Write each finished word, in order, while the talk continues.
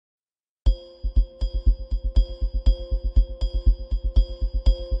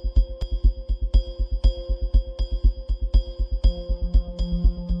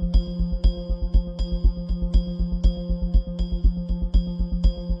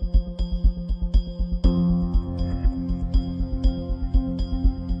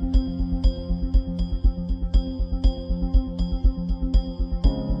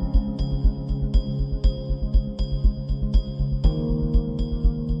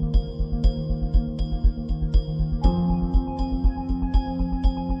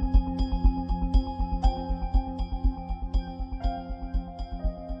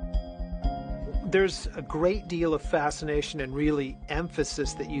There's a great deal of fascination and really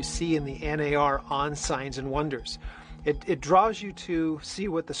emphasis that you see in the NAR on signs and wonders. It draws you to see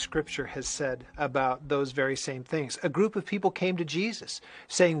what the Scripture has said about those very same things. A group of people came to Jesus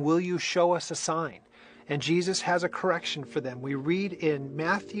saying, "Will you show us a sign?" And Jesus has a correction for them. We read in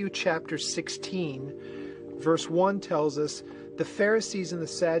Matthew chapter 16, verse 1 tells us, "The Pharisees and the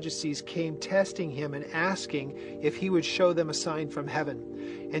Sadducees came testing him and asking if he would show them a sign from heaven.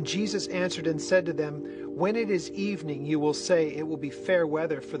 And Jesus answered and said to them, 'When it is evening, you will say, it will be fair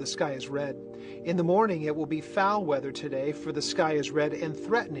weather, for the sky is red. In the morning it will be foul weather today, for the sky is red and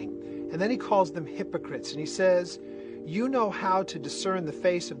threatening.' And then he calls them hypocrites, and he says, 'You know how to discern the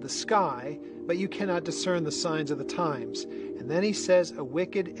face of the sky, but you cannot discern the signs of the times.' And then he says, 'A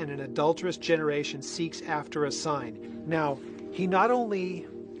wicked and an adulterous generation seeks after a sign.'" Now, he not only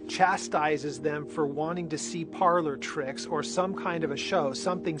chastises them for wanting to see parlor tricks or some kind of a show,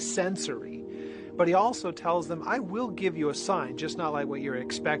 something sensory, but he also tells them, "I will give you a sign, just not like what you're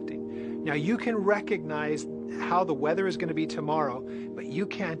expecting." Now, you can recognize how the weather is going to be tomorrow, but you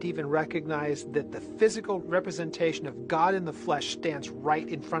can't even recognize that the physical representation of God in the flesh stands right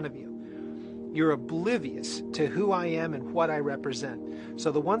in front of you. You're oblivious to who I am and what I represent.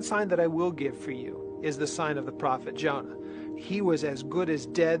 So the one sign that I will give for you is the sign of the prophet Jonah. He was as good as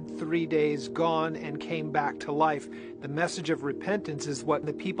dead, 3 days gone, and came back to life. The message of repentance is what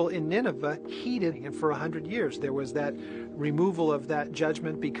the people in Nineveh heeded, and for 100 years there was that removal of that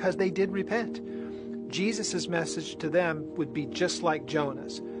judgment because they did repent. Jesus' message to them would be just like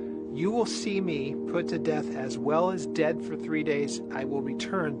Jonah's. You will see me put to death as well as dead for 3 days. I will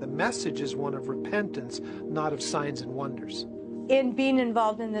return. The message is one of repentance, not of signs and wonders. In being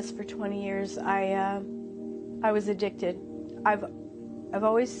involved in this for 20 years, I was addicted. I've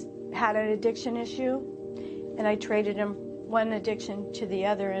always had an addiction issue, and I traded one addiction to the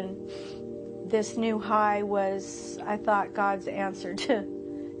other, and this new high was, I thought, God's answer to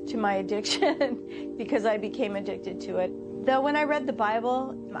my addiction because I became addicted to it. Though when I read the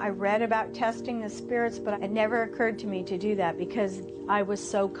Bible, I read about testing the spirits, but it never occurred to me to do that because I was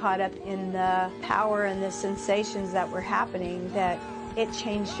so caught up in the power and the sensations that were happening that it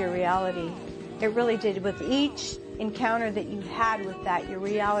changed your reality. It really did. With each encounter that you had with that, your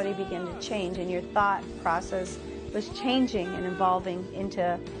reality began to change and your thought process was changing and evolving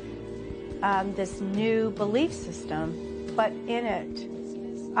into this new belief system. But in it,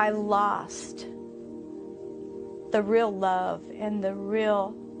 I lost the real love and the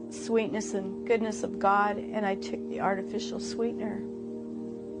real sweetness and goodness of God, and I took the artificial sweetener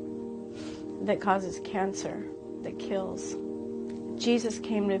that causes cancer, that kills. Jesus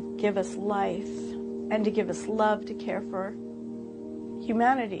came to give us life and to give us love to care for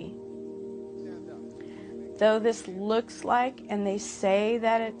humanity. Though this looks like, and they say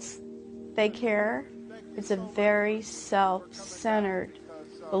that they care, it's a very self-centered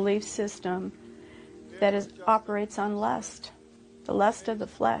belief system that operates on lust, the lust of the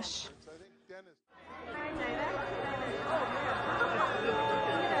flesh.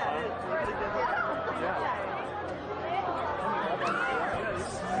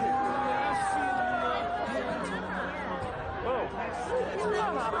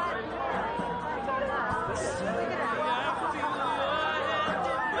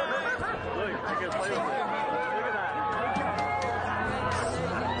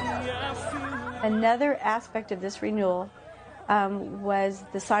 Another aspect of this renewal was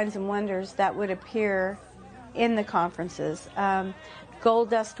the signs and wonders that would appear in the conferences. Gold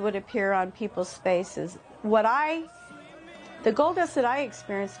dust would appear on people's faces. The gold dust that I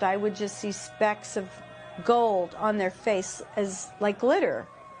experienced, I would just see specks of gold on their face as like glitter.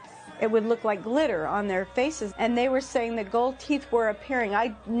 It would look like glitter on their faces. And they were saying that gold teeth were appearing.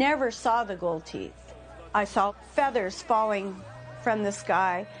 I never saw the gold teeth. I saw feathers falling from the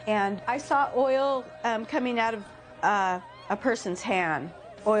sky, and I saw oil coming out of a person's hand,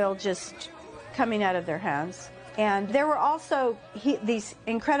 oil just coming out of their hands. And there were also these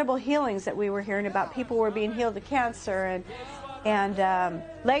incredible healings that we were hearing about. People were being healed of cancer, and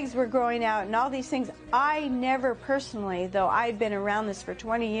legs were growing out, and all these things. I never personally, though I'd been around this for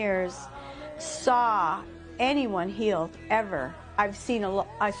 20 years, saw anyone healed ever. I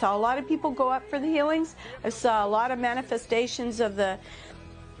saw a lot of people go up for the healings. I saw a lot of manifestations of the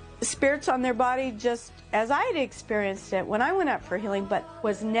spirits on their body just as I had experienced it when I went up for healing, but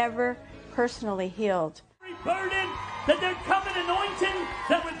was never personally healed. Burden that there come an anointing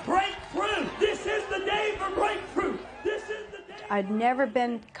that would break through. This is the day for breakthrough. This is the day. I'd never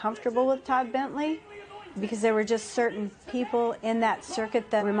been comfortable with Todd Bentley because there were just certain people in that circuit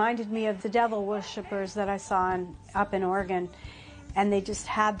that reminded me of the devil worshippers that I saw up in Oregon. and they just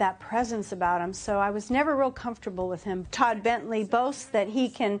had that presence about them. So I was never real comfortable with him. Todd Bentley boasts that he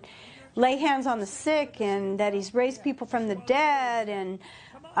can lay hands on the sick and that he's raised people from the dead, and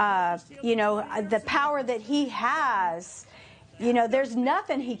you know, the power that he has. You know, there's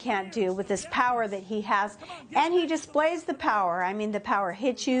nothing he can't do with this power that he has, and he displays the power. I mean, the power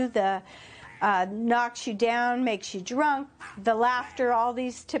hits you, the knocks you down, makes you drunk, the laughter, all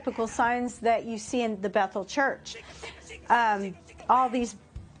these typical signs that you see in the Bethel Church. All these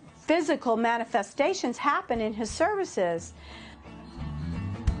physical manifestations happen in his services.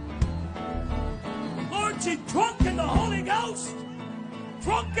 Aren't you drunk in the Holy Ghost?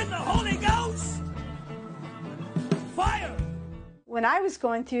 Drunk in the Holy Ghost? Fire! When I was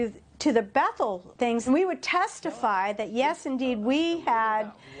going through to the Bethel things, we would testify that yes, indeed, we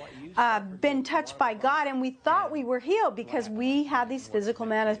had been touched by God, and we thought we were healed because we had these physical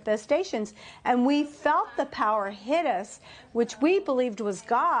manifestations, and we felt the power hit us, which we believed was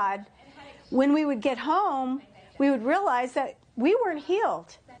God. When we would get home, we would realize that we weren't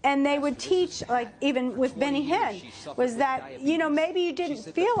healed. And they would teach, like even with Benny Hinn, was that, you know, maybe you didn't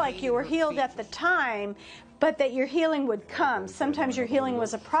feel like you were healed at the time, but that your healing would come. Sometimes your healing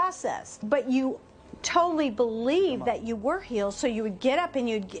was a process, but you totally believed that you were healed, so you would get up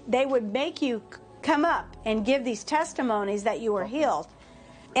and they would make you come up and give these testimonies that you were healed.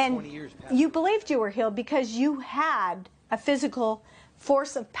 And you believed you were healed because you had a physical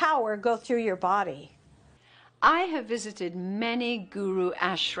force of power go through your body. I have visited many guru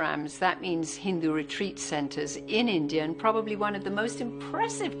ashrams, that means Hindu retreat centers, in India, and probably one of the most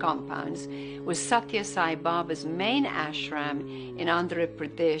impressive compounds was Satya Sai Baba's main ashram in Andhra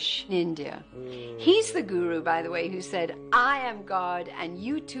Pradesh, India. He's the guru, by the way, who said, "I am God and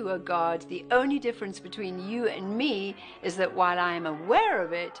you too are God. The only difference between you and me is that while I am aware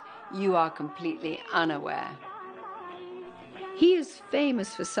of it, you are completely unaware." He is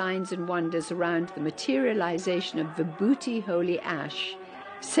famous for signs and wonders around the materialization of Vibhuti holy ash,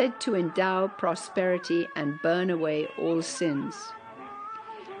 said to endow prosperity and burn away all sins.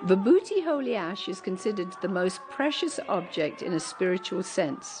 Vibhuti holy ash is considered the most precious object in a spiritual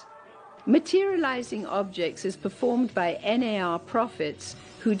sense. Materializing objects is performed by NAR prophets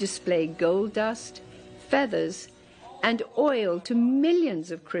who display gold dust, feathers, and oil to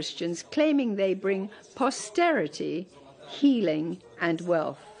millions of Christians, claiming they bring posterity, healing, and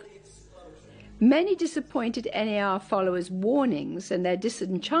wealth. Many disappointed NAR followers' warnings and their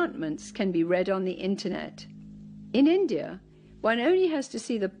disenchantments can be read on the internet. In India, one only has to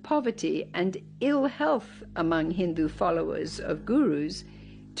see the poverty and ill health among Hindu followers of gurus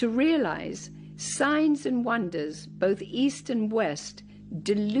to realize signs and wonders, both east and west,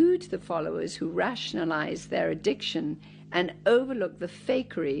 delude the followers who rationalize their addiction and overlook the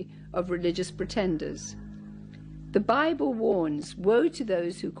fakery of religious pretenders. The Bible warns, "Woe to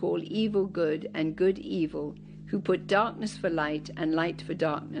those who call evil good and good evil, who put darkness for light and light for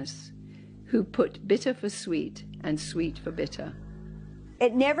darkness, who put bitter for sweet and sweet for bitter."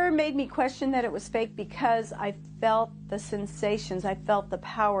 It never made me question that it was fake because I felt the sensations, I felt the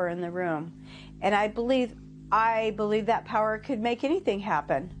power in the room. And I believe that power could make anything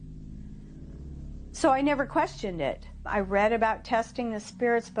happen. So I never questioned it. I read about testing the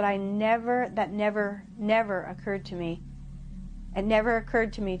spirits, but that never occurred to me. It never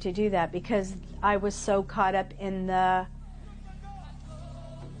occurred to me to do that because I was so caught up in the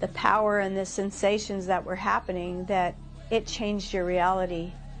power and the sensations that were happening that it changed your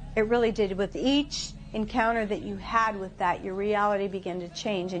reality. It really did. With each encounter that you had with that, your reality began to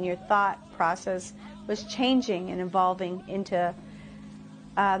change and your thought process was changing and evolving into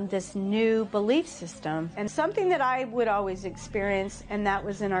this new belief system. And something that I would always experience, and that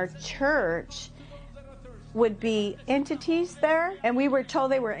was in our church, would be entities there. And we were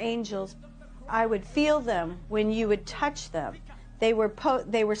told they were angels. I would feel them when you would touch them. They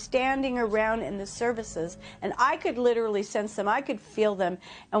were standing around in the services, and I could literally sense them. I could feel them.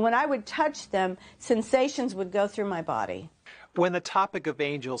 And when I would touch them, sensations would go through my body. When the topic of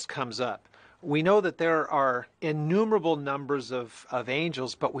angels comes up, we know that there are innumerable numbers of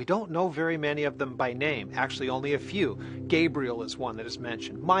angels, but we don't know very many of them by name. Actually, only a few. Gabriel is one that is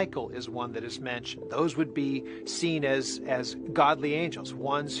mentioned. Michael is one that is mentioned. Those would be seen as godly angels,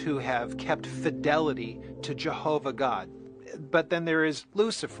 ones who have kept fidelity to Jehovah God. But then there is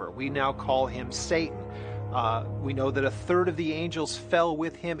Lucifer. We now call him Satan. We know that a third of the angels fell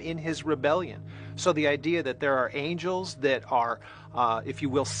with him in his rebellion. So the idea that there are angels that are, if you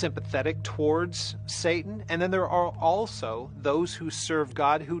will, sympathetic towards Satan, and then there are also those who serve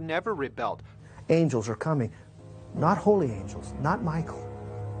God who never rebelled. Angels are coming, not holy angels, not Michael,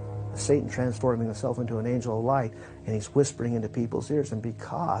 Satan transforming himself into an angel of light, and he's whispering into people's ears. And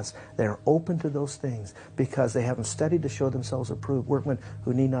because they're open to those things, because they haven't studied to show themselves approved workmen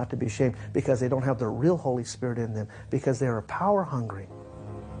who need not to be ashamed, because they don't have the real Holy Spirit in them, because they are power hungry,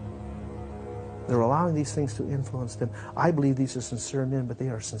 they're allowing these things to influence them. I believe these are sincere men, but they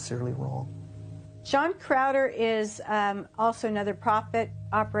are sincerely wrong. John Crowder is also another prophet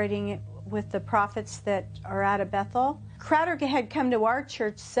operating with the prophets that are out of Bethel. Crowder had come to our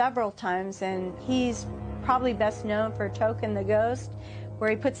church several times, and he's probably best known for Token the Ghost, where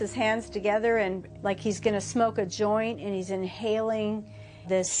he puts his hands together and like he's going to smoke a joint, and he's inhaling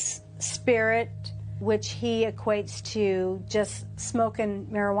this spirit, which he equates to just smoking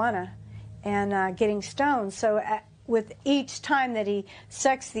marijuana and getting stoned. So with each time that he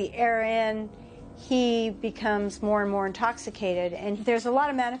sucks the air in, he becomes more and more intoxicated. And there's a lot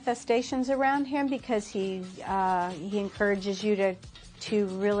of manifestations around him because he encourages you to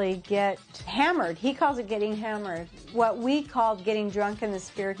really get hammered. He calls it getting hammered. What we called getting drunk in the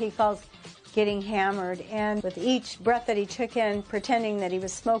spirit, he calls getting hammered. And with each breath that he took in, pretending that he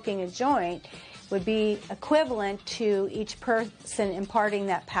was smoking a joint, would be equivalent to each person imparting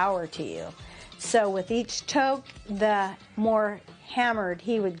that power to you. So with each toke, the more hammered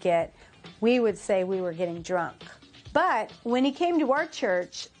he would get, we would say we were getting drunk. But when he came to our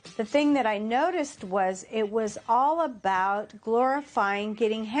church, the thing that I noticed was it was all about glorifying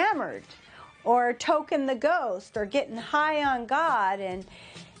getting hammered or token the ghost or getting high on God. And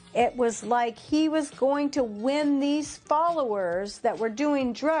it was like he was going to win these followers that were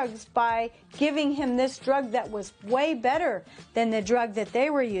doing drugs by giving him this drug that was way better than the drug that they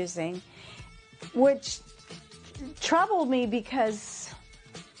were using, which troubled me because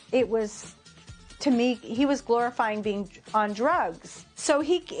it was, to me, he was glorifying being on drugs. So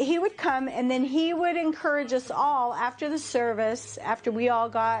he would come, and then he would encourage us all after the service, after we all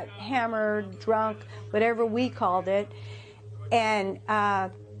got hammered, drunk, whatever we called it, and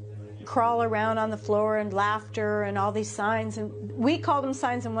crawl around on the floor and laughter and all these signs. And we called them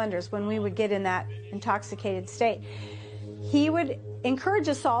signs and wonders when we would get in that intoxicated state. He would encourage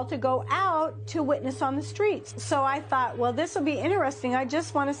us all to go out to witness on the streets. So I thought, well, this will be interesting. I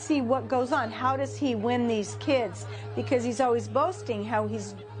just want to see what goes on. How does he win these kids? Because he's always boasting how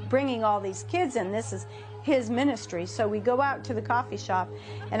he's bringing all these kids in. This is his ministry. So we go out to the coffee shop,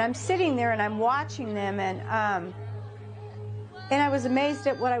 and I'm sitting there and I'm watching them, and I was amazed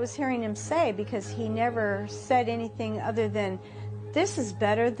at what I was hearing him say, because he never said anything other than, this is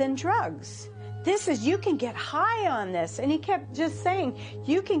better than drugs. This is, you can get high on this. And he kept just saying,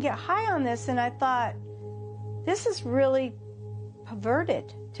 you can get high on this. And I thought, this is really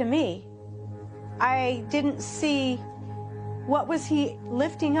perverted to me. I didn't see, what was he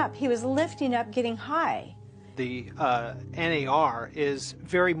lifting up? He was lifting up getting high. The NAR is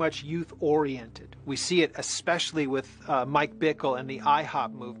very much youth-oriented. We see it especially with Mike Bickle and the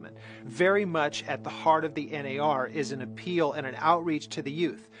IHOP movement. Very much at the heart of the NAR is an appeal and an outreach to the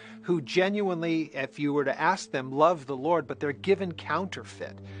youth, who genuinely, if you were to ask them, love the Lord, but they're given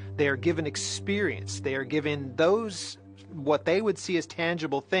counterfeit. They are given experience. They are given those, what they would see as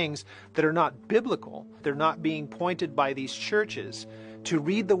tangible things that are not biblical. They're not being pointed by these churches to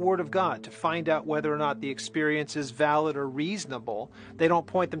read the Word of God, to find out whether or not the experience is valid or reasonable. They don't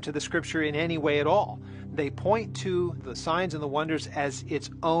point them to the Scripture in any way at all. They point to the signs and the wonders as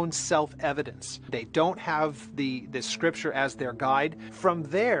its own self-evidence. They don't have the Scripture as their guide. From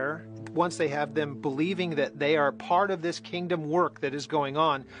there, once they have them believing that they are part of this kingdom work that is going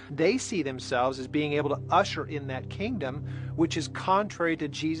on, they see themselves as being able to usher in that kingdom, which is contrary to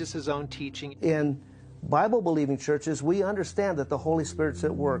Jesus' own teaching. In Bible-believing churches, we understand that the Holy Spirit's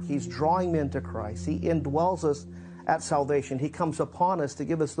at work. He's drawing men to Christ. He indwells us at salvation. He comes upon us to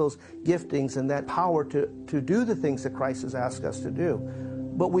give us those giftings and that power to do the things that Christ has asked us to do.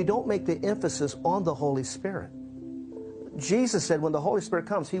 But we don't make the emphasis on the Holy Spirit. Jesus said when the Holy Spirit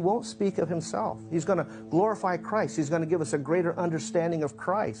comes, He won't speak of Himself. He's going to glorify Christ. He's going to give us a greater understanding of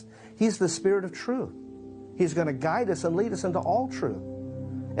Christ. He's the Spirit of truth. He's going to guide us and lead us into all truth.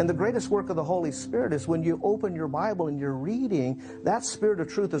 And the greatest work of the Holy Spirit is when you open your Bible and you're reading, that Spirit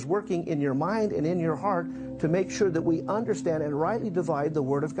of truth is working in your mind and in your heart to make sure that we understand and rightly divide the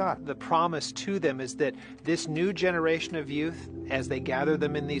Word of God. The promise to them is that this new generation of youth, as they gather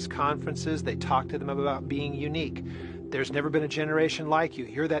them in these conferences, they talk to them about being unique. There's never been a generation like you.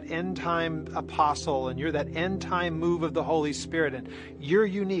 You're that end-time apostle, and you're that end-time move of the Holy Spirit, and you're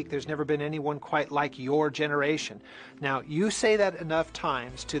unique. There's never been anyone quite like your generation. Now, you say that enough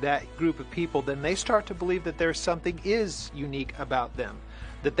times to that group of people, then they start to believe that there's something is unique about them.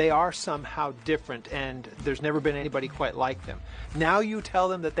 that they are somehow different and there's never been anybody quite like them. Now you tell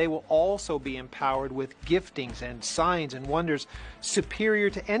them that they will also be empowered with giftings and signs and wonders superior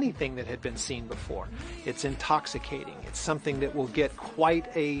to anything that had been seen before. It's intoxicating. It's something that will get quite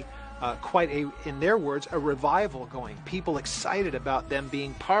a, in their words, a revival going. People excited about them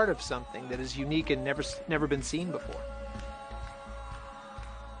being part of something that is unique and never been seen before.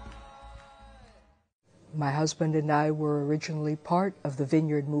 My husband and I were originally part of the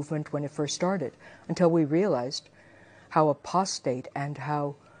Vineyard movement when it first started, until we realized how apostate and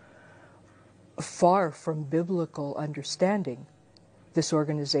how far from biblical understanding this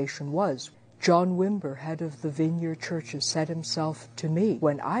organization was. John Wimber, head of the Vineyard churches, said himself to me,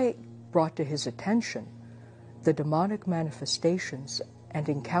 when I brought to his attention the demonic manifestations and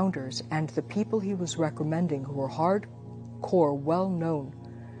encounters and the people he was recommending who were hardcore, well-known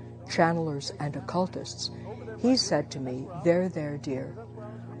channelers and occultists, he said to me, there, dear,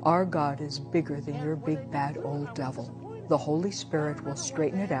 our God is bigger than your big bad old devil. The Holy Spirit will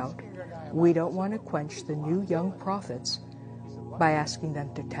straighten it out. We don't want to quench the new young prophets by asking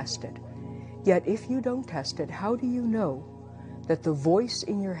them to test it. Yet if you don't test it, how do you know that the voice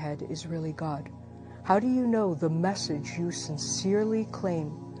in your head is really God? How do you know the message you sincerely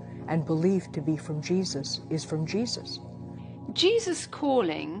claim and believe to be from Jesus is from Jesus? Jesus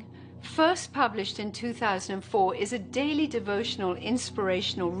Calling, first published in 2004, is a daily devotional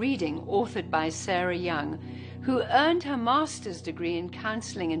inspirational reading authored by Sarah Young, who earned her master's degree in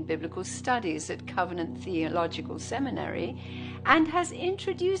counseling and biblical studies at Covenant Theological Seminary, and has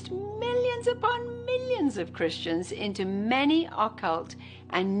introduced millions upon millions of Christians into many occult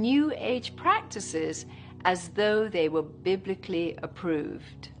and New Age practices as though they were biblically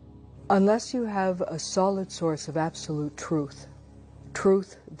approved. Unless you have a solid source of absolute truth,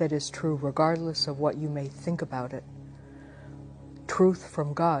 truth that is true regardless of what you may think about it, truth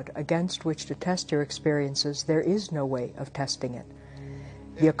from God against which to test your experiences, there is no way of testing it.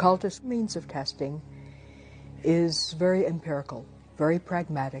 The occultist means of testing is very empirical, very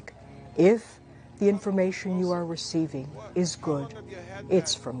pragmatic. If the information you are receiving is good,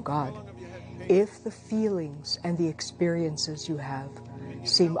 it's from God. If the feelings and the experiences you have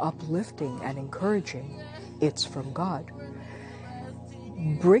seem uplifting and encouraging, it's from God.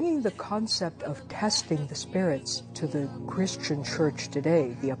 Bringing the concept of testing the spirits to the Christian church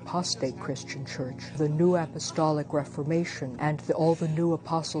today, the apostate Christian church, the new Apostolic Reformation, and all the new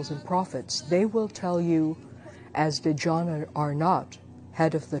apostles and prophets, they will tell you, as did John Arnott,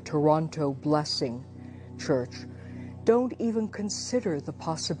 head of the Toronto Blessing Church, don't even consider the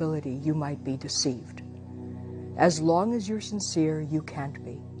possibility you might be deceived. As long as you're sincere, you can't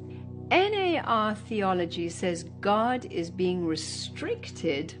be. NAR theology says God is being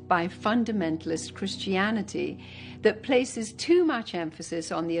restricted by fundamentalist Christianity that places too much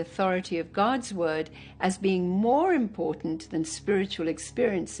emphasis on the authority of God's word as being more important than spiritual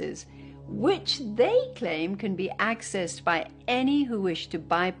experiences, which they claim can be accessed by any who wish to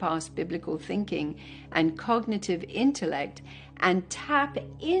bypass biblical thinking and cognitive intellect and tap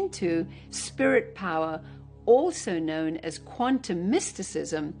into spirit power, also known as quantum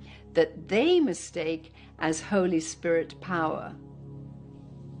mysticism, that they mistake as Holy Spirit power.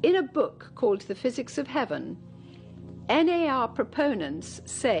 In a book called The Physics of Heaven, NAR proponents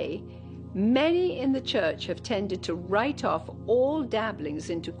say many in the church have tended to write off all dabblings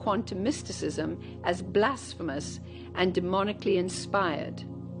into quantum mysticism as blasphemous and demonically inspired.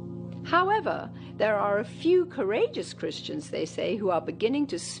 However, there are a few courageous Christians, they say, who are beginning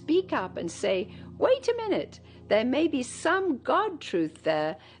to speak up and say, wait a minute, there may be some God truth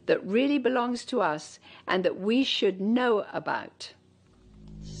there that really belongs to us and that we should know about.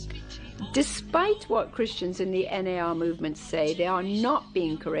 Despite what Christians in the NAR movement say, they are not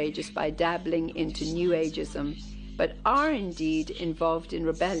being courageous by dabbling into New Ageism, but are indeed involved in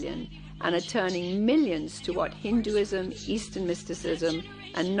rebellion and are turning millions to what Hinduism, Eastern mysticism,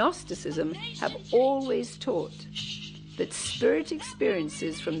 and Gnosticism have always taught, that spirit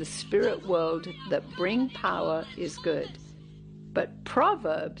experiences from the spirit world that bring power is good. But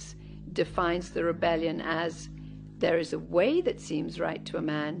Proverbs defines the rebellion as, there is a way that seems right to a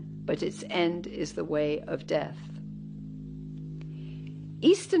man, but its end is the way of death.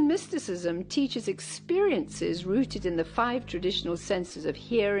 Eastern mysticism teaches experiences rooted in the 5 traditional senses of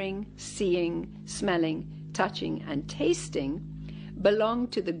hearing, seeing, smelling, touching, and tasting belong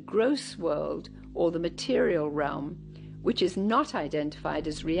to the gross world or the material realm, which is not identified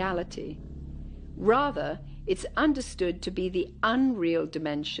as reality. Rather, it's understood to be the unreal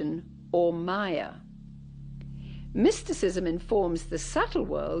dimension or Maya. Mysticism informs the subtle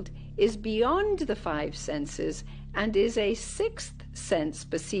world is beyond the 5 senses and is a sixth sense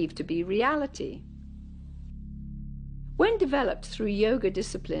perceived to be reality. When developed through yoga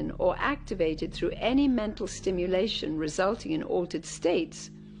discipline or activated through any mental stimulation resulting in altered states,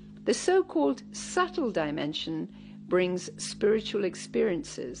 the so-called subtle dimension brings spiritual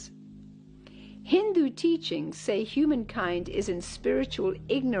experiences. Hindu teachings say humankind is in spiritual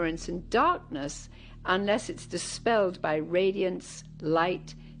ignorance and darkness unless it's dispelled by radiance,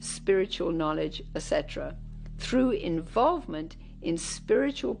 light, spiritual knowledge, etc., through involvement in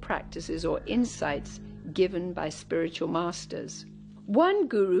spiritual practices or insights given by spiritual masters. One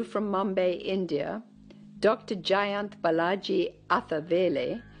guru from Mumbai, India, Dr. Jayant Balaji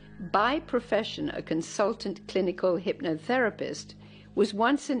Athavale, by profession a consultant clinical hypnotherapist, was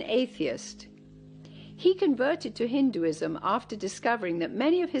once an atheist. He converted to Hinduism after discovering that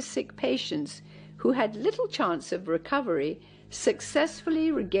many of his sick patients who had little chance of recovery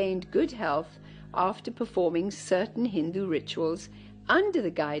successfully regained good health after performing certain Hindu rituals under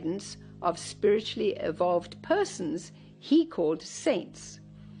the guidance of spiritually evolved persons he called saints,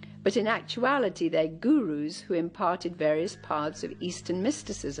 but in actuality they're gurus who imparted various paths of Eastern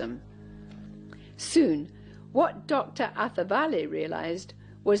mysticism. Soon, what Dr. Athavale realized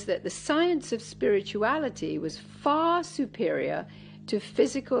was that the science of spirituality was far superior to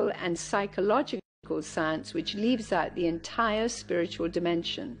physical and psychological science, which leaves out the entire spiritual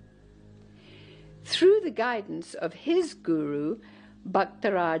dimension. Through the guidance of his guru,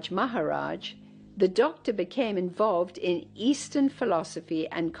 Bhaktaraj Maharaj, the doctor became involved in Eastern philosophy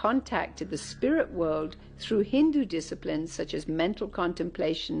and contacted the spirit world through Hindu disciplines such as mental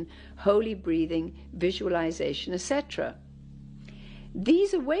contemplation, holy breathing, visualization, etc.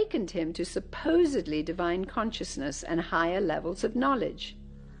 These awakened him to supposedly divine consciousness and higher levels of knowledge.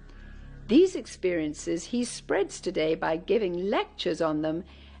 These experiences he spreads today by giving lectures on them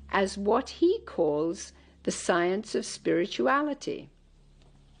as what he calls the science of spirituality.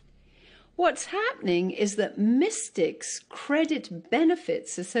 What's happening is that mystics credit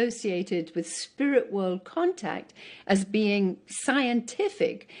benefits associated with spirit world contact as being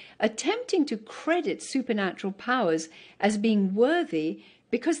scientific, attempting to credit supernatural powers as being worthy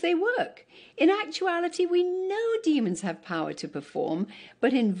because they work. In actuality, we know demons have power to perform,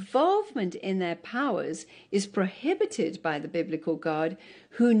 but involvement in their powers is prohibited by the biblical God,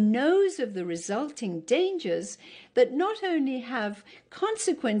 who knows of the resulting dangers that not only have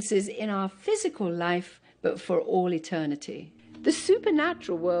consequences in our physical life, but for all eternity. The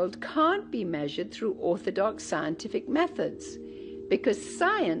supernatural world can't be measured through orthodox scientific methods, because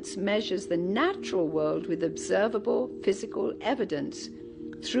science measures the natural world with observable physical evidence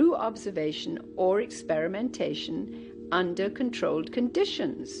through observation or experimentation under controlled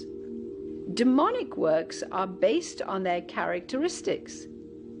conditions. Demonic works are based on their characteristics.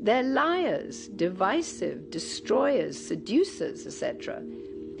 They're liars, divisive, destroyers, seducers, etc.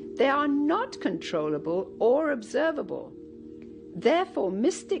 They are not controllable or observable. Therefore,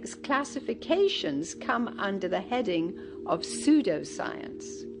 mystics' classifications come under the heading of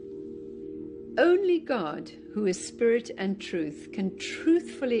pseudoscience. Only God, who is spirit and truth, can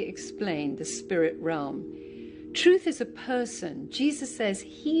truthfully explain the spirit realm. Truth is a person. Jesus says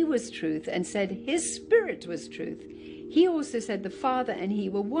he was truth and said his spirit was truth. He also said the Father and he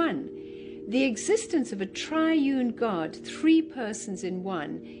were one. The existence of a triune God, three persons in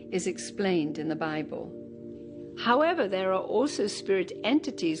one, is explained in the Bible. However, there are also spirit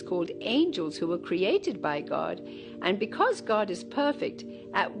entities called angels who were created by God, and because God is perfect,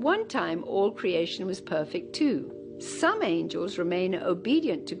 at one time all creation was perfect too. Some angels remain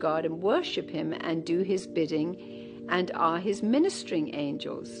obedient to God and worship him and do his bidding and are his ministering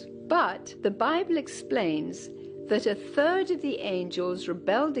angels. But the Bible explains that a third of the angels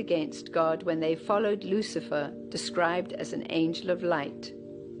rebelled against God when they followed Lucifer, described as an angel of light.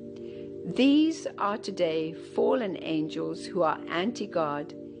 These are today fallen angels who are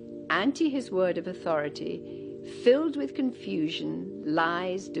anti-God, anti his word of authority, filled with confusion,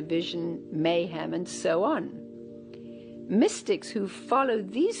 lies, division, mayhem, and so on. Mystics who follow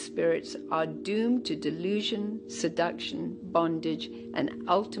these spirits are doomed to delusion, seduction, bondage, and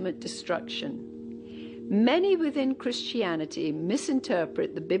ultimate destruction. Many within Christianity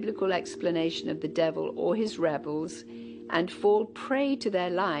misinterpret the biblical explanation of the devil or his rebels and fall prey to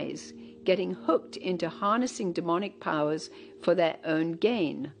their lies, getting hooked into harnessing demonic powers for their own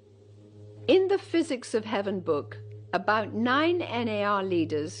gain. In the Physics of Heaven book, about 9 NAR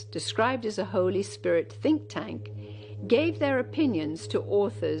leaders, described as a Holy Spirit think tank, gave their opinions to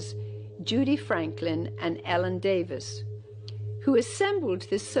authors Judy Franklin and Ellen Davis, who assembled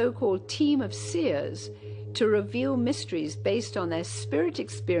this so-called team of seers to reveal mysteries based on their spirit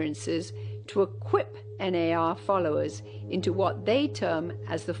experiences to equip NAR followers into what they term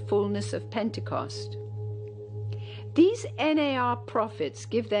as the fullness of Pentecost. These NAR prophets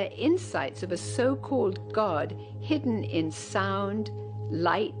give their insights of a so-called God hidden in sound,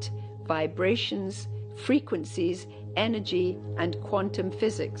 light, vibrations, frequencies, energy, and quantum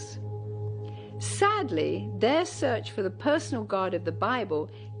physics. Sadly, their search for the personal God of the Bible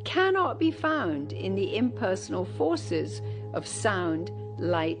cannot be found in the impersonal forces of sound,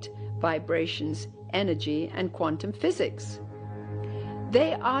 light, vibrations, energy, and quantum physics.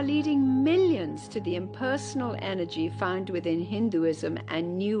 They are leading millions to the impersonal energy found within Hinduism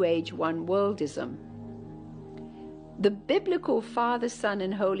and New Age one-worldism. The biblical Father, Son,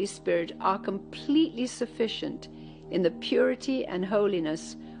 and Holy Spirit are completely sufficient in the purity and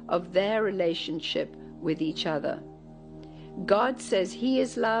holiness of their relationship with each other. God says He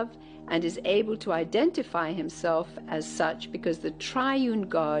is love and is able to identify Himself as such because the triune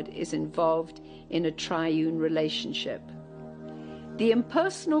God is involved in a triune relationship. The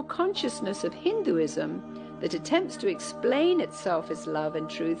impersonal consciousness of Hinduism that attempts to explain itself as love and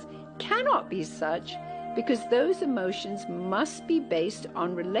truth cannot be such because those emotions must be based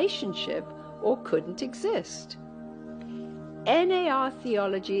on relationship or couldn't exist. NAR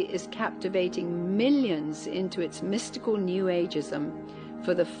theology is captivating millions into its mystical New Ageism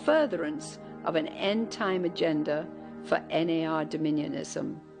for the furtherance of an end-time agenda for NAR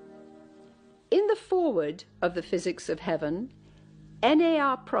dominionism. In the foreword of The Physics of Heaven,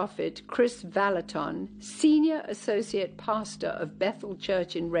 NAR prophet Chris Valaton, senior associate pastor of Bethel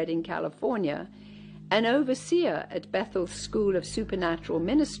Church in Redding, California, and overseer at Bethel's School of Supernatural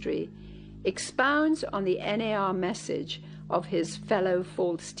Ministry, expounds on the NAR message of his fellow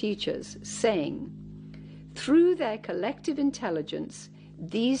false teachers, saying, "Through their collective intelligence,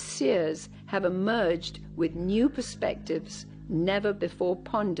 these seers have emerged with new perspectives never before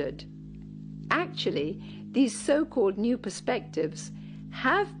pondered. Actually, these so-called new perspectives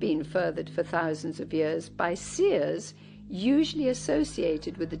have been furthered for thousands of years by seers usually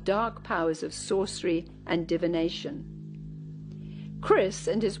associated with the dark powers of sorcery and divination." Chris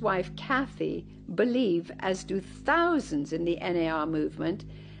and his wife Kathy believe, as do thousands in the NAR movement,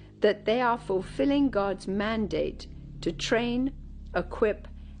 that they are fulfilling God's mandate to train, equip,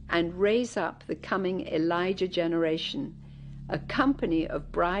 and raise up the coming Elijah generation, a company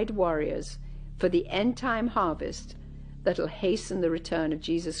of bride warriors for the end-time harvest that'll hasten the return of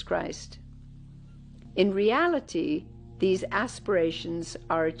Jesus Christ. In reality, these aspirations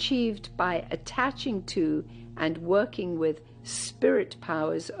are achieved by attaching to and working with spirit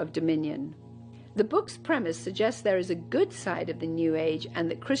powers of dominion. The book's premise suggests there is a good side of the New Age and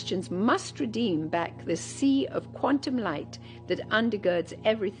that Christians must redeem back the sea of quantum light that undergirds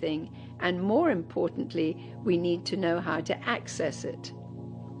everything, and more importantly, we need to know how to access it.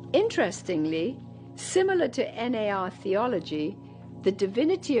 Interestingly, similar to NAR theology, the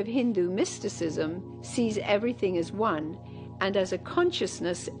divinity of Hindu mysticism sees everything as one and as a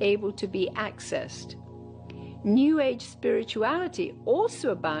consciousness able to be accessed. New Age spirituality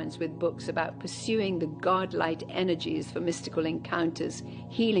also abounds with books about pursuing the godlike energies for mystical encounters,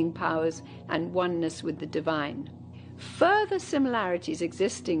 healing powers, and oneness with the divine. Further similarities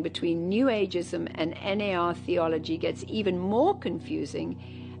existing between New Ageism and NAR theology gets even more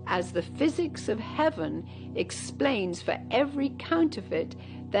confusing as The Physics of Heaven explains for every counterfeit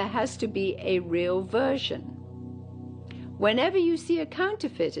there has to be a real version. Whenever you see a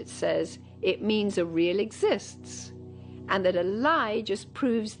counterfeit, it says, it means a real exists, and that a lie just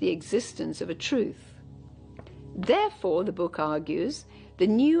proves the existence of a truth. Therefore, the book argues, the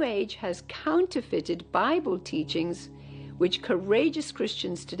New Age has counterfeited Bible teachings which courageous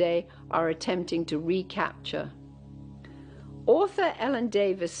Christians today are attempting to recapture. Author Ellen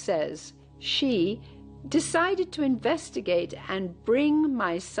Davis says she decided to investigate and bring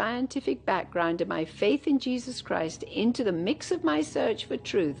my scientific background and my faith in Jesus Christ into the mix of my search for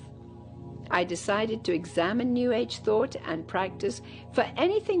truth. I decided to examine New Age thought and practice for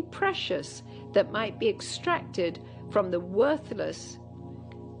anything precious that might be extracted from the worthless.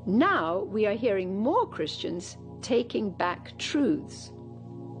 Now we are hearing more Christians taking back truths.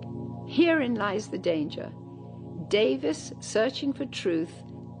 Herein lies the danger. Davis, searching for truth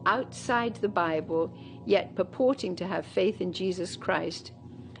outside the Bible, yet purporting to have faith in Jesus Christ,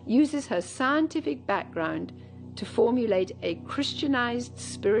 uses her scientific background to formulate a Christianized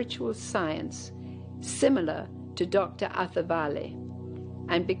spiritual science similar to Dr. Athavale.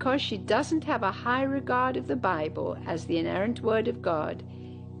 And because she doesn't have a high regard of the Bible as the inerrant word of God,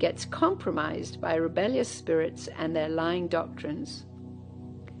 gets compromised by rebellious spirits and their lying doctrines.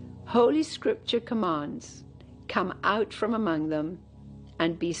 Holy Scripture commands, "Come out from among them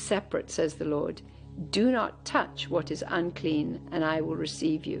and be separate, says the Lord. Do not touch what is unclean, and I will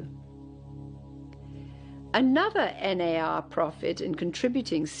receive you. Another NAR prophet and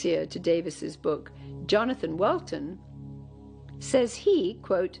contributing seer to Davis's book, Jonathan Welton, says he,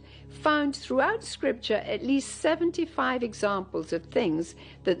 quote, found throughout Scripture at least 75 examples of things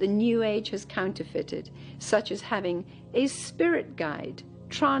that the New Age has counterfeited, such as having a spirit guide,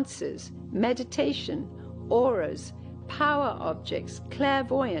 trances, meditation, auras, power objects,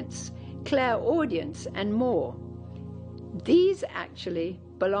 clairvoyance, clairaudience, and more. These actually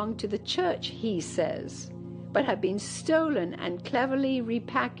belong to the church, he says, but have been stolen and cleverly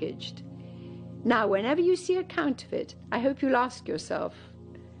repackaged. Now, whenever you see a counterfeit, I hope you'll ask yourself,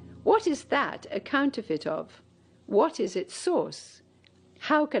 what is that a counterfeit of? What is its source?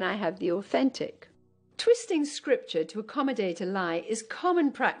 How can I have the authentic? Twisting Scripture to accommodate a lie is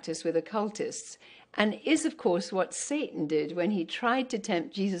common practice with occultists, and is, of course, what Satan did when he tried to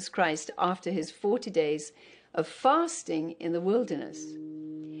tempt Jesus Christ after his 40 days of fasting in the wilderness.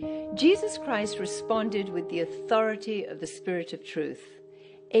 Jesus Christ responded with the authority of the Spirit of Truth,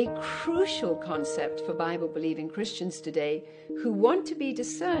 a crucial concept for Bible-believing Christians today who want to be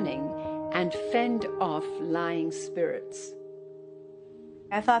discerning and fend off lying spirits.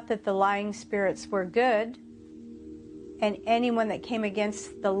 I thought that the lying spirits were good, and anyone that came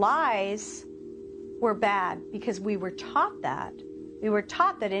against the lies were bad, because we were taught that. We were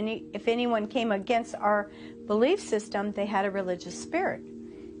taught that if anyone came against our belief system, they had a religious spirit,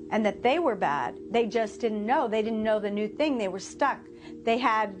 and that they were bad. They just didn't know. They didn't know the new thing. They were stuck. They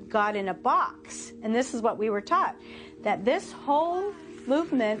had God in a box. And this is what we were taught, that this whole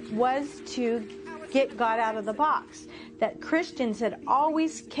movement was to get God out of the box. That Christians had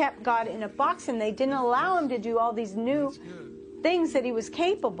always kept God in a box, and they didn't allow him to do all these new things that he was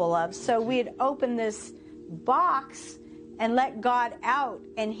capable of. So we had opened this box and let God out,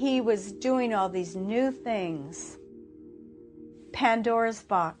 and he was doing all these new things. Pandora's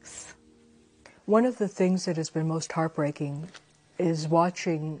box. One of the things that has been most heartbreaking is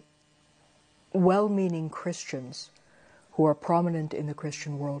watching well-meaning Christians who are prominent in the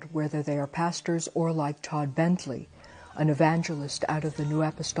Christian world, whether they are pastors or like Todd Bentley, an evangelist out of the New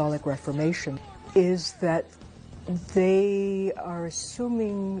Apostolic Reformation, is that they are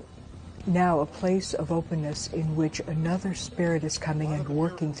assuming now a place of openness in which another spirit is coming and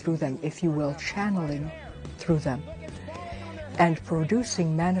working through them, if you will, channeling through them, and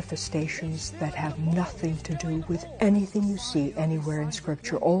producing manifestations that have nothing to do with anything you see anywhere in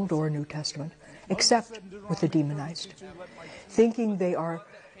Scripture, Old or New Testament, except with the demonized. Thinking they are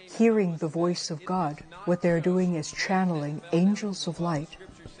hearing the voice of God, what they're doing is channeling angels of light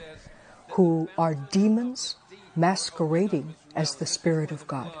who are demons masquerading as the Spirit of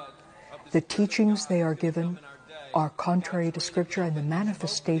God. The teachings they are given are contrary to Scripture, and the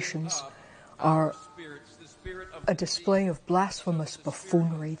manifestations are a display of blasphemous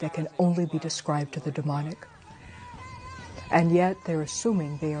buffoonery that can only be described to the demonic. And yet they're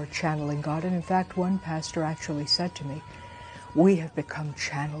assuming they are channeling God. And in fact, one pastor actually said to me, we have become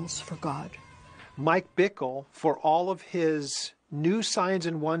channels for God. Mike Bickle, for all of his new signs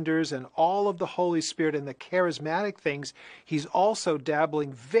and wonders and all of the Holy Spirit and the charismatic things, he's also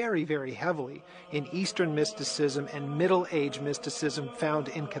dabbling very, very heavily in Eastern mysticism and Middle Age mysticism found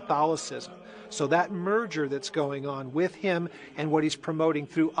in Catholicism. So that merger that's going on with him and what he's promoting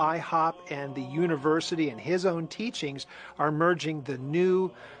through IHOP and the university and his own teachings are merging the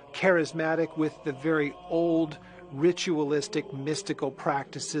new charismatic with the very old ritualistic mystical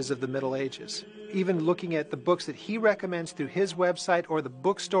practices of the Middle Ages. Even looking at the books that he recommends through his website or the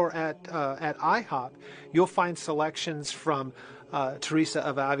bookstore at IHOP, you'll find selections from Teresa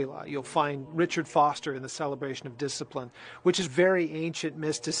of Avila. You'll find Richard Foster in the Celebration of Discipline, which is very ancient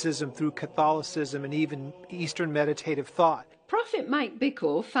mysticism through Catholicism and even Eastern meditative thought. Prophet Mike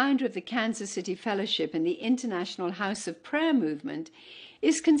Bickle, founder of the Kansas City Fellowship and the International House of Prayer movement,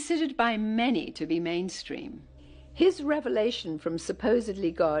 is considered by many to be mainstream. His revelation from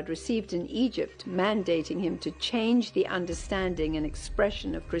supposedly God received in Egypt, mandating him to change the understanding and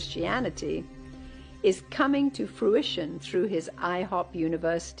expression of Christianity, is coming to fruition through his IHOP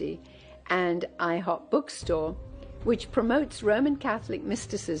University and IHOP Bookstore, which promotes Roman Catholic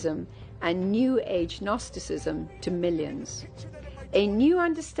mysticism and New Age Gnosticism to millions. A new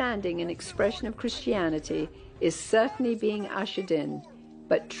understanding and expression of Christianity is certainly being ushered in,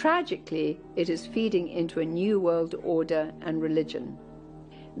 but tragically, it is feeding into a new world order and religion.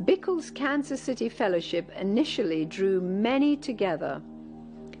 Bickle's Kansas City Fellowship initially drew many together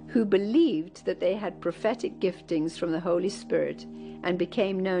who believed that they had prophetic giftings from the Holy Spirit and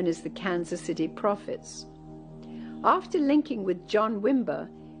became known as the Kansas City Prophets. After linking with John Wimber,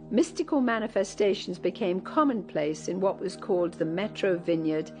 mystical manifestations became commonplace in what was called the Metro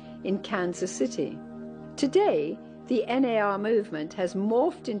Vineyard in Kansas City. Today, the NAR movement has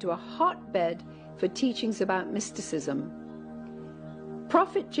morphed into a hotbed for teachings about mysticism.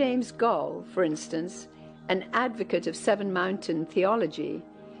 Prophet James Goll, for instance, an advocate of Seven Mountain theology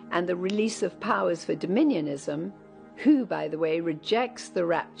and the release of powers for dominionism, who, by the way, rejects the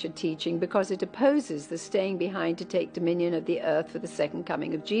rapture teaching because it opposes the staying behind to take dominion of the earth for the second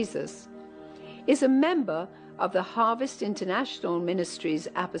coming of Jesus, is a member of the Harvest International Ministries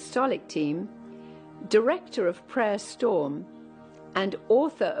Apostolic Team, director of Prayer Storm, and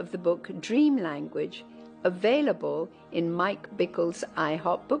author of the book Dream Language, available in Mike Bickle's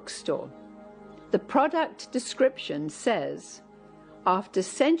IHOP bookstore. The product description says, after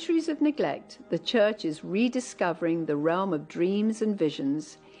centuries of neglect, the Church is rediscovering the realm of dreams and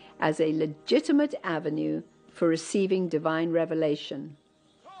visions as a legitimate avenue for receiving divine revelation.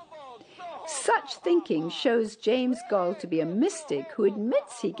 Such thinking shows James Goll to be a mystic who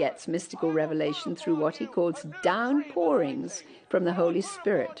admits he gets mystical revelation through what he calls downpourings from the Holy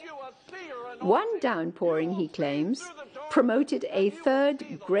Spirit. One downpouring, he claims, promoted a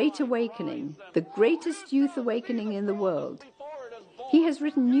third Great Awakening, the greatest youth awakening in the world. He has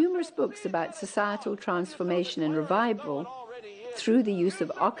written numerous books about societal transformation and revival through the use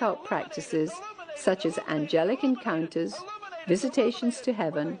of occult practices such as angelic encounters, visitations to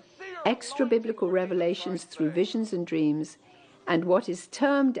heaven, extra-biblical revelations through visions and dreams, and what is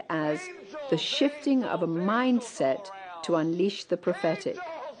termed as the shifting of a mindset to unleash the prophetic.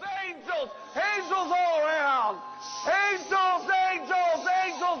 Angels all around! Angels, angels,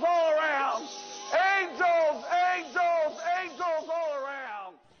 angels all around! Angels, angels, angels all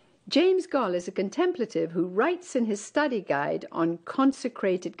around! James Goll is a contemplative who writes in his study guide on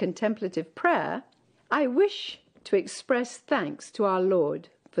consecrated contemplative prayer, I wish to express thanks to our Lord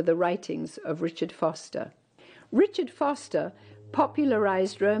for the writings of Richard Foster. Richard Foster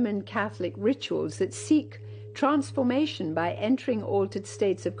popularized Roman Catholic rituals that seek transformation by entering altered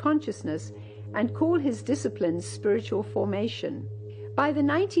states of consciousness and call his disciplines spiritual formation. By the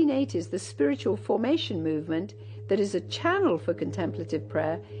 1980s, the spiritual formation movement, that is a channel for contemplative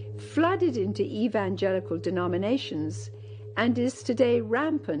prayer, flooded into evangelical denominations and is today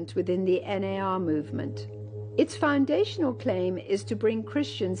rampant within the NAR movement. Its foundational claim is to bring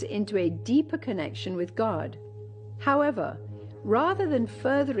Christians into a deeper connection with God. However, rather than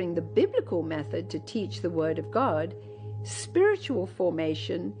furthering the biblical method to teach the Word of God, spiritual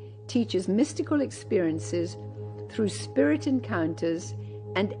formation teaches mystical experiences through spirit encounters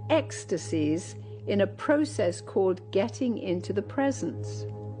and ecstasies in a process called getting into the presence.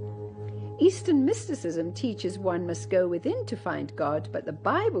 Eastern mysticism teaches one must go within to find God, but the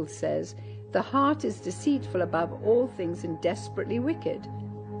Bible says the heart is deceitful above all things and desperately wicked.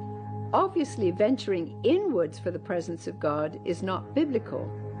 Obviously, venturing inwards for the presence of God is not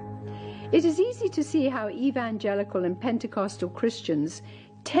biblical. It is easy to see how evangelical and Pentecostal Christians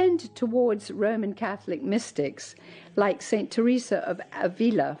tend towards Roman Catholic mystics like St. Teresa of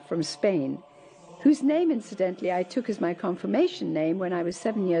Avila from Spain, whose name, incidentally, I took as my confirmation name when I was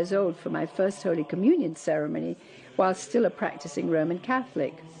 7 years old for my first Holy Communion ceremony while still a practicing Roman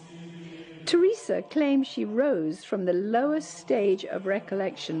Catholic. Teresa claims she rose from the lowest stage of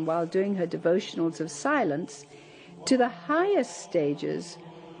recollection while doing her devotionals of silence to the highest stages,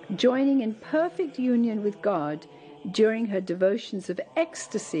 joining in perfect union with God during her devotions of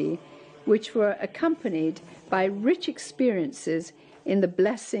ecstasy, which were accompanied by rich experiences in the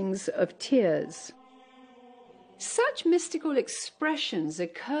blessings of tears. Such mystical expressions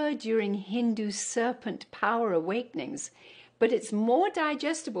occur during Hindu serpent power awakenings, but it's more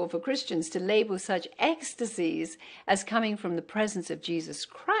digestible for Christians to label such ecstasies as coming from the presence of Jesus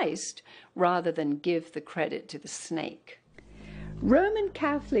Christ rather than give the credit to the snake. Roman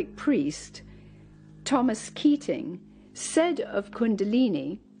Catholic priest Thomas Keating said of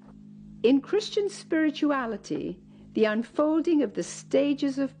Kundalini, in Christian spirituality, the unfolding of the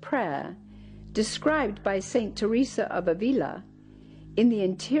stages of prayer described by St. Teresa of Avila in the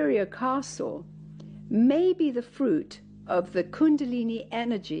interior castle may be the fruit of the Kundalini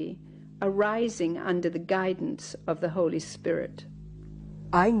energy arising under the guidance of the Holy Spirit.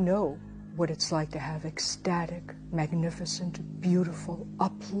 I know what it's like to have ecstatic, magnificent, beautiful,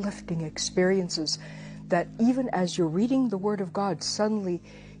 uplifting experiences that even as you're reading the Word of God, suddenly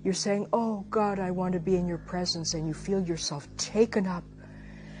you're saying, oh God, I want to be in your presence, and you feel yourself taken up,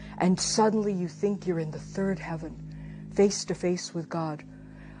 and suddenly you think you're in the third heaven, face to face with God,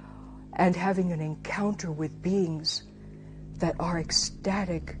 and having an encounter with beings that are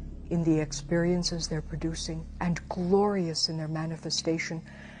ecstatic in the experiences they're producing and glorious in their manifestation.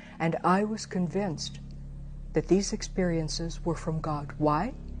 And I was convinced that these experiences were from God.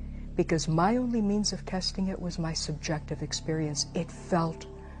 Why? Because my only means of testing it was my subjective experience. It felt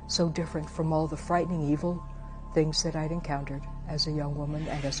so different from all the frightening evil things that I'd encountered as a young woman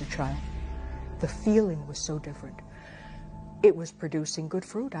and as a child. The feeling was so different. It was producing good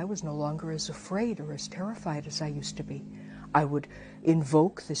fruit. I was no longer as afraid or as terrified as I used to be. I would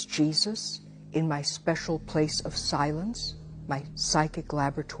invoke this Jesus in my special place of silence, my psychic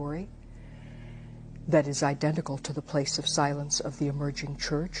laboratory, that is identical to the place of silence of the emerging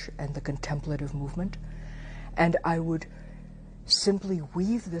church and the contemplative movement. And I would simply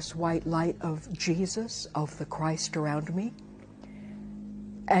weave this white light of Jesus, of the Christ around me,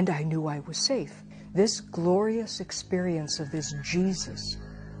 and I knew I was safe. This glorious experience of this Jesus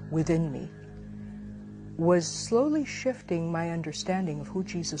within me was slowly shifting my understanding of who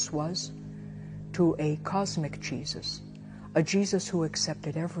Jesus was to a cosmic Jesus, a Jesus who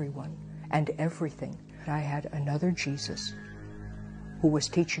accepted everyone and everything. I had another Jesus who was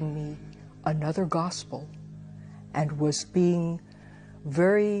teaching me another gospel and was being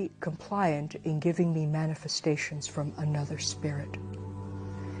very compliant in giving me manifestations from another spirit.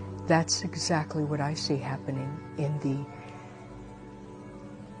 That's exactly what I see happening in the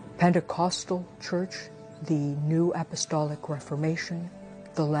Pentecostal church, the New Apostolic Reformation,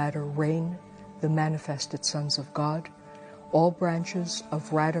 the latter Rain, the Manifested Sons of God, all branches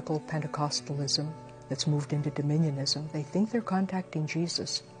of radical Pentecostalism that's moved into dominionism. They think they're contacting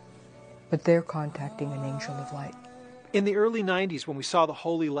Jesus, but they're contacting an angel of light. In the early 90s, when we saw the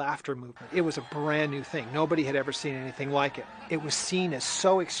Holy Laughter movement, it was a brand new thing. Nobody had ever seen anything like it. It was seen as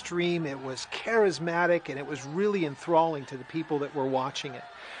so extreme, it was charismatic, and it was really enthralling to the people that were watching it.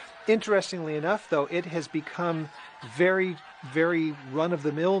 Interestingly enough, though, it has become very, very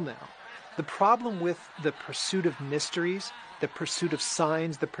run-of-the-mill now. The problem with the pursuit of mysteries, the pursuit of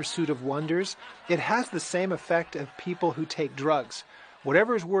signs, the pursuit of wonders, it has the same effect of people who take drugs.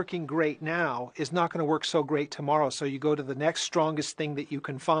 Whatever is working great now is not going to work so great tomorrow, so you go to the next strongest thing that you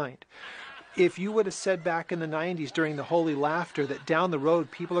can find. If you would have said back in the 90s during the Holy Laughter that down the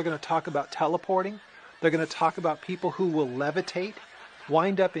road people are going to talk about teleporting, they're going to talk about people who will levitate,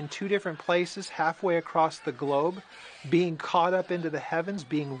 wind up in two different places halfway across the globe, being caught up into the heavens,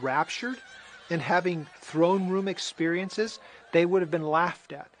 being raptured, and having throne room experiences, they would have been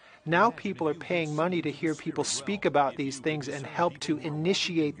laughed at. Now people are paying money to hear people speak about these things and help to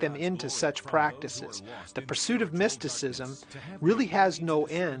initiate them into such practices. The pursuit of mysticism really has no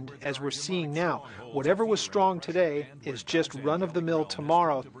end, as we're seeing now. Whatever was strong today is just run-of-the-mill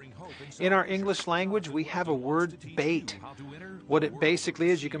tomorrow. In our English language, we have a word, bait. What it basically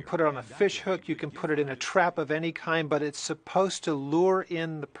is, you can put it on a fish hook, you can put it in a trap of any kind, but it's supposed to lure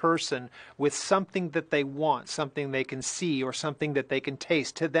in the person with something that they want, something they can see or something that they can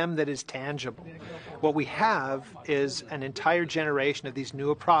taste, to them that is tangible. What we have is an entire generation of these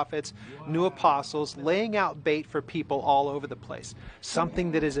new prophets, new apostles, laying out bait for people all over the place,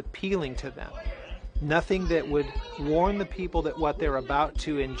 something that is appealing to them. Nothing that would warn the people that what they're about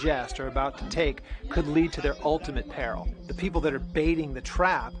to ingest or about to take could lead to their ultimate peril. The people that are baiting the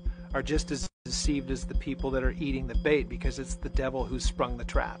trap are just as deceived as the people that are eating the bait, because it's the devil who sprung the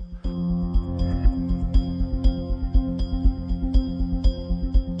trap.